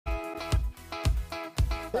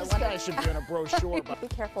guy should be in a brochure. Be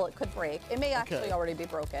careful, it could break. It may actually already be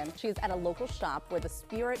broken. She's at a local shop where the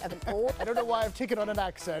spirit of an old... I don't know why I've taken on an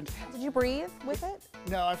accent. Did you breathe with it?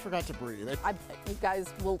 No, I forgot to breathe. You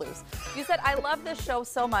guys will lose. You said, I love this show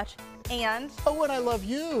so much, and... Oh, and I love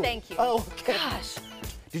you. Thank you. Oh, okay. Gosh.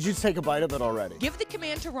 Did you take a bite of it already? Give the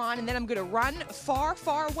command to Ron, and then I'm going to run far,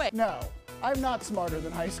 far away. No, I'm not smarter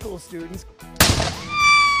than high school students.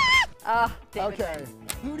 David. Okay,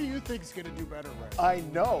 who do you think's gonna do better, Ray? I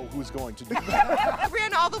know who's going to do that. I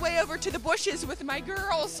ran all the way over to the bushes with my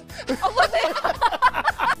girls. Oh, look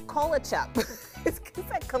at Ketchup. Is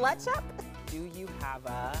that ketchup? Do you have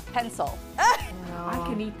a Pencil. I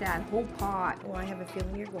can eat that whole pot. Oh, I have a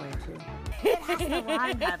feeling you're going to. It has to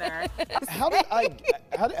rhyme, Heather.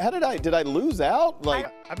 Did I lose out?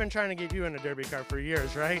 Like, I've been trying to get you in a derby car for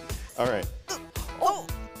years, right? all right.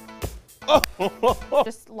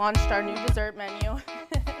 Just launched our new dessert menu.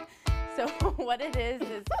 So what it is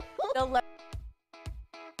the